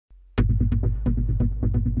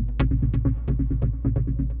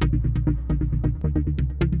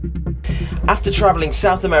After travelling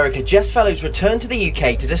South America, Jess Fellows returned to the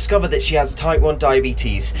UK to discover that she has type 1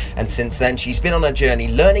 diabetes, and since then she's been on a journey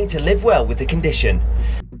learning to live well with the condition.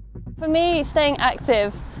 For me, staying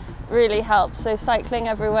active really helps, so cycling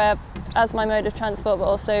everywhere as my mode of transport, but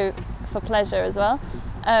also for pleasure as well.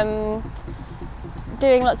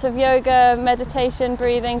 Doing lots of yoga, meditation,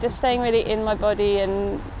 breathing, just staying really in my body,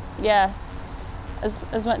 and yeah,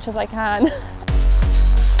 as much as I can.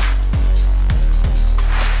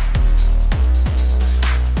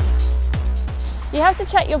 You have to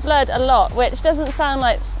check your blood a lot, which doesn't sound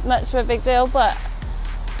like much of a big deal, but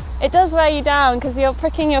it does wear you down because you're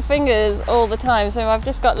pricking your fingers all the time. So I've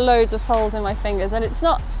just got loads of holes in my fingers, and it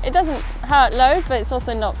doesn't hurt loads, but it's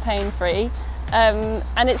also not pain-free. And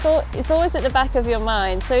it's always at the back of your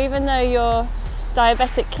mind. So even though your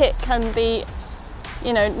diabetic kit can be,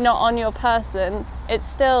 you know, not on your person, it's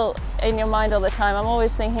still in your mind all the time. I'm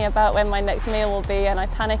always thinking about when my next meal will be, and I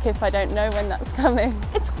panic if I don't know when that's coming.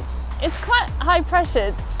 It's quite high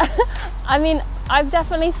pressured. I mean, I've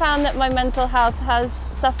definitely found that my mental health has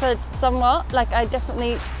suffered somewhat. Like, I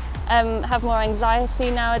definitely have more anxiety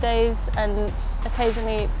nowadays and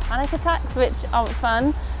occasionally panic attacks, which aren't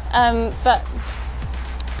fun. But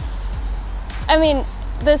I mean,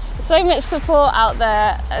 there's so much support out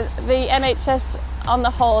there. The NHS on the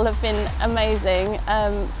whole have been amazing.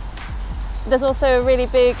 There's also a really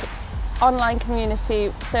big online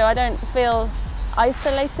community, so I don't feel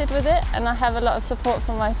isolated with it, and I have a lot of support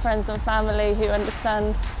from my friends and family who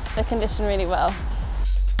understand the condition really well.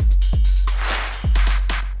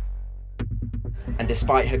 And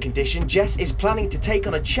despite her condition, Jess is planning to take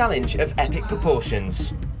on a challenge of epic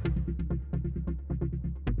proportions.